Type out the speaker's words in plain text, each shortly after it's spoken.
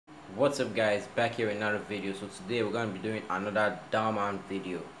What's up guys, back here with another video. So today we're going to be doing another Dhar Mann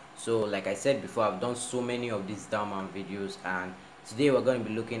video. So like I said before, I've done so many of these Dhar Mann videos, and today we're going to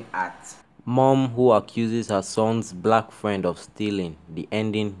be looking at mom who accuses her son's black friend of stealing. The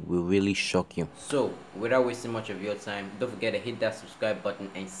ending will really shock you. So without wasting much of your time, don't forget to hit that subscribe button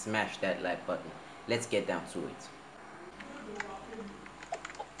and smash that like button. Let's get down to it.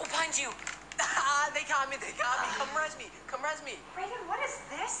 Behind you! They got me, Come res me, Reagan, what is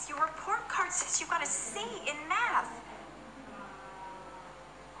this? Your report card says you got a C in math.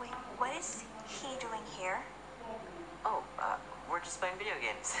 Wait, what is he doing here? Oh, we're just playing video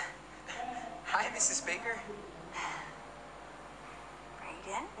games. Hi, Mrs. Baker.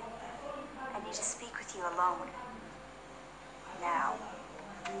 Reagan, I need to speak with you alone. Now.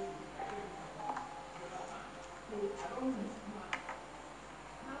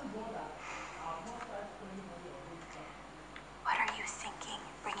 What are you thinking,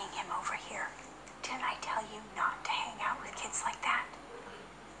 bringing him over here? Didn't I tell you not to hang out with kids like that?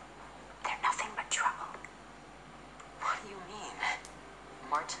 They're nothing but trouble. What do you mean?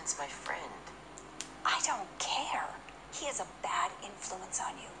 Martin's my friend. I don't care. He is a bad influence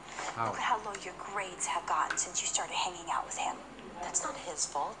on you. How? Look at how low your grades have gotten since you started hanging out with him. That's not his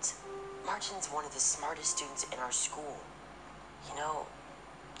fault. Martin's one of the smartest students in our school. You know,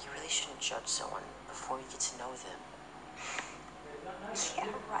 you really shouldn't judge someone before you get to know them. Yeah,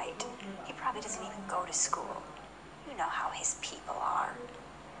 right. He probably doesn't even go to school. You know how his people are.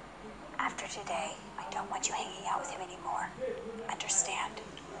 After today, I don't want you hanging out with him anymore. Understand?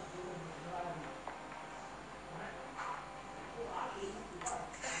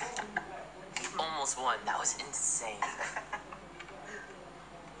 Almost won. That was insane.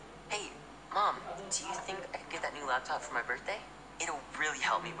 Hey, Mom, do you think I could get that new laptop for my birthday? It'll really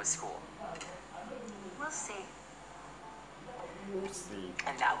help me with school. We'll see.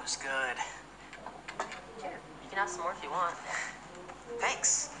 And that was good. Here, you can have some more if you want.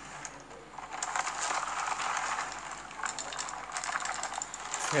 Thanks.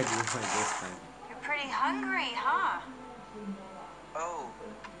 You're pretty hungry, huh? Oh,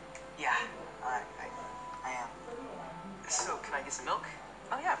 yeah, I am. So, can I get some milk?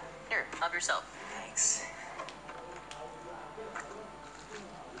 Oh, yeah. Here, help yourself. Thanks.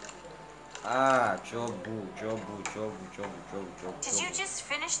 Jobu. Did you just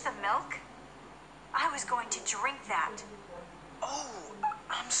finish the milk? I was going to drink that. Oh,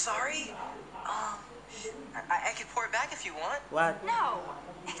 I'm sorry. I could pour it back if you want. What? No,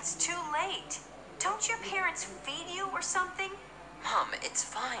 it's too late. Don't your parents feed you or something? Mom, it's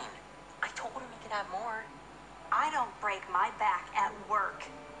fine. I told him he could have more. I don't break my back at work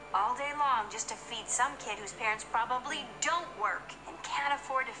all day long just to feed some kid whose parents probably don't work and can't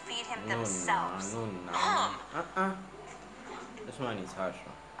afford to feed him themselves. Mom! This one is harsh.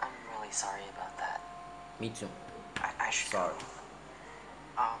 I'm really sorry about that. Me too. I should Sorry. go.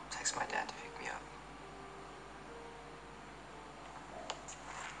 I'll text my dad to pick me up.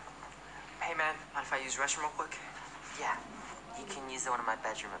 Hey man, mind if I use the restroom real quick? Yeah, you can use the one in my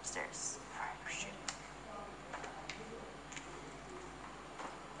bedroom upstairs. Alright, appreciate it.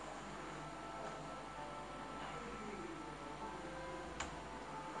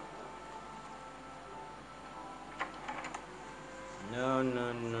 No.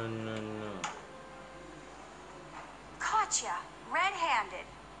 Caught ya, red-handed.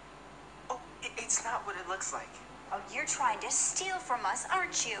 Oh, it's not what it looks like. Oh, you're trying to steal from us,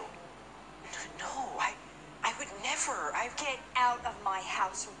 aren't you? No, I would never. Get out of my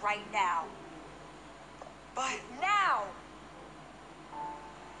house right now. But Now!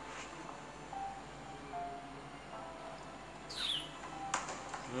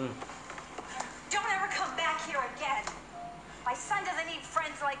 Don't ever come back here again. My son doesn't need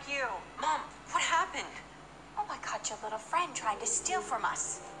friends like you. Mom, what happened? Oh, I caught your little friend trying to steal from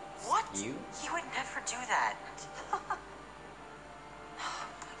us. What? You? He would never do that.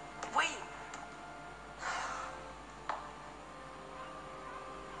 Wait.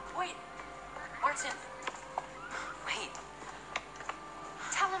 Wait. Martin. Wait.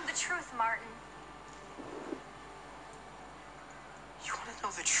 Tell him the truth, Martin. You want to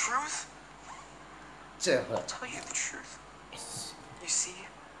know the truth? Tell her. I'll tell you the truth. You see?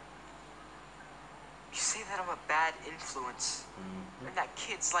 You say that I'm a bad influence. And that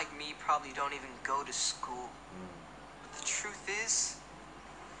kids like me probably don't even go to school. But the truth is,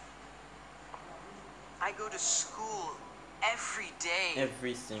 I go to school every day.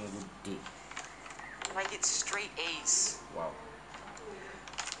 Every single day. And I get straight A's. Wow.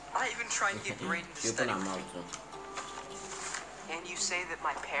 I even try and get Braden to You open study her with mouth me. too. And you say that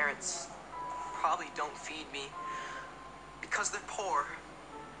my parents probably don't feed me because they're poor.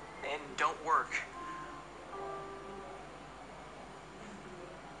 And don't work.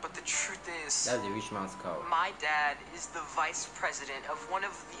 But the truth is, That's the rich man's cow. my dad is the vice president of one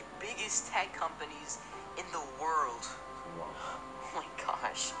of the biggest tech companies in the world. Wow. Oh my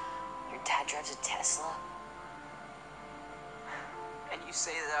gosh. Your dad drives a Tesla? And you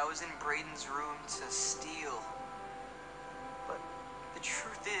say that I was in Braden's room to steal. But the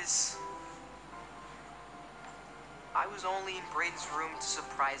truth is, I was only in Braden's room to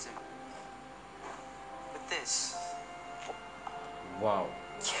surprise him. With this. Wow.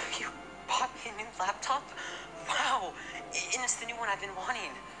 You bought me a new laptop? Wow. And it's the new one I've been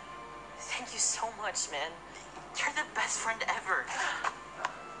wanting. Thank you so much, man. You're the best friend ever.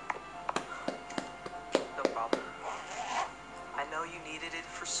 No problem. I know you needed it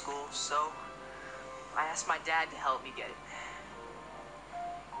for school, so I asked my dad to help me get it.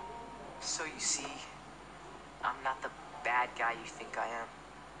 So you see, I'm not the bad guy you think I am.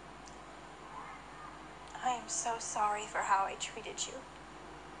 I am so sorry for how I treated you.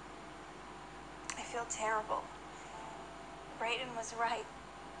 I feel terrible. Brayden was right.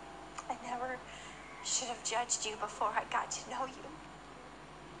 I never should have judged you before I got to know you.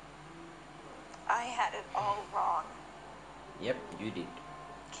 I had it all wrong. Yep, you did.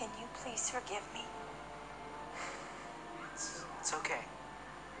 Can you please forgive me? It's okay.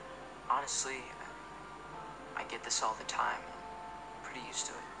 Honestly, I get this all the time. I'm pretty used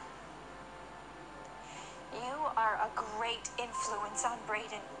to it. You are a great influence on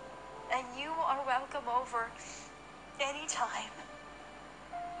Brayden, and you are welcome over anytime.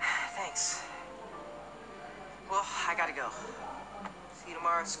 Thanks. Well, I gotta go. See you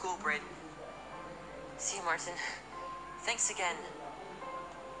tomorrow at school, Braden. See you, Martin. Thanks again.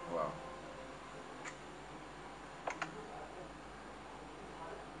 Wow.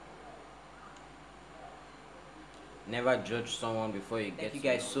 Never judge someone before you get. Thank you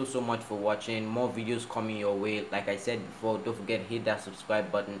guys so much for watching. More videos coming your way. Like I said before, don't forget hit that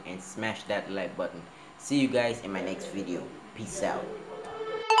subscribe button and smash that like button. See you guys in my next video. Peace out.